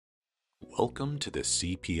Welcome to the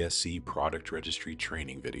CPSC Product Registry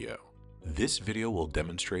training video. This video will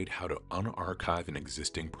demonstrate how to unarchive an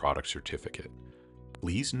existing product certificate.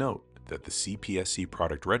 Please note that the CPSC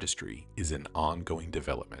Product Registry is an ongoing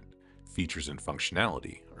development. Features and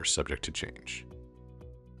functionality are subject to change.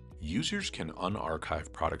 Users can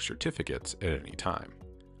unarchive product certificates at any time.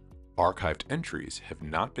 Archived entries have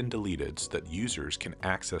not been deleted so that users can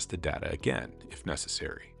access the data again if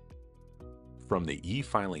necessary. From the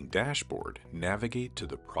e-filing dashboard, navigate to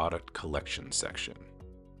the Product Collection section.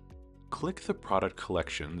 Click the product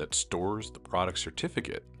collection that stores the product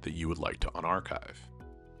certificate that you would like to unarchive.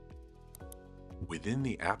 Within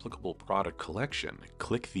the applicable product collection,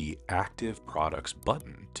 click the Active Products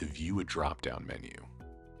button to view a drop-down menu.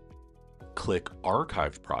 Click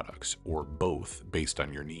Archived Products or both based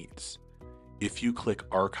on your needs. If you click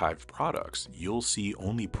Archived Products, you'll see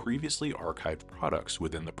only previously archived products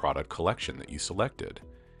within the product collection that you selected.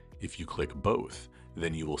 If you click both,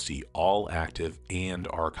 then you will see all active and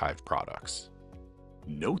archived products.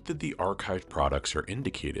 Note that the archived products are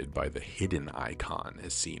indicated by the hidden icon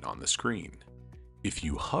as seen on the screen. If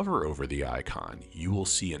you hover over the icon, you will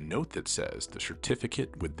see a note that says the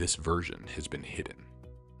certificate with this version has been hidden.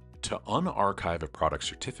 To unarchive a product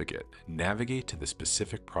certificate, navigate to the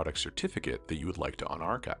specific product certificate that you would like to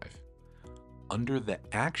unarchive. Under the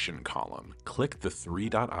Action column, click the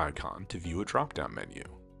three-dot icon to view a drop-down menu.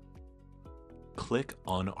 Click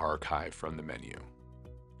Unarchive from the menu.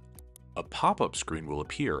 A pop-up screen will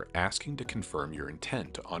appear asking to confirm your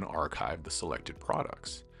intent to unarchive the selected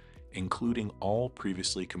products, including all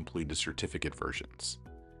previously completed certificate versions.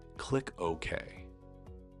 Click OK.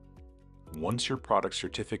 Once your product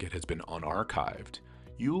certificate has been unarchived,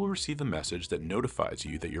 you will receive a message that notifies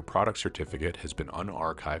you that your product certificate has been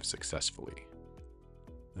unarchived successfully.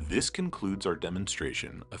 This concludes our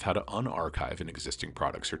demonstration of how to unarchive an existing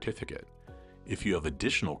product certificate. If you have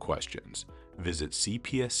additional questions, visit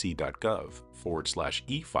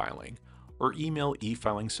cpsc.gov/e-filing or email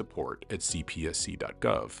e-filing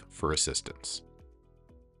support@cpsc.gov for assistance.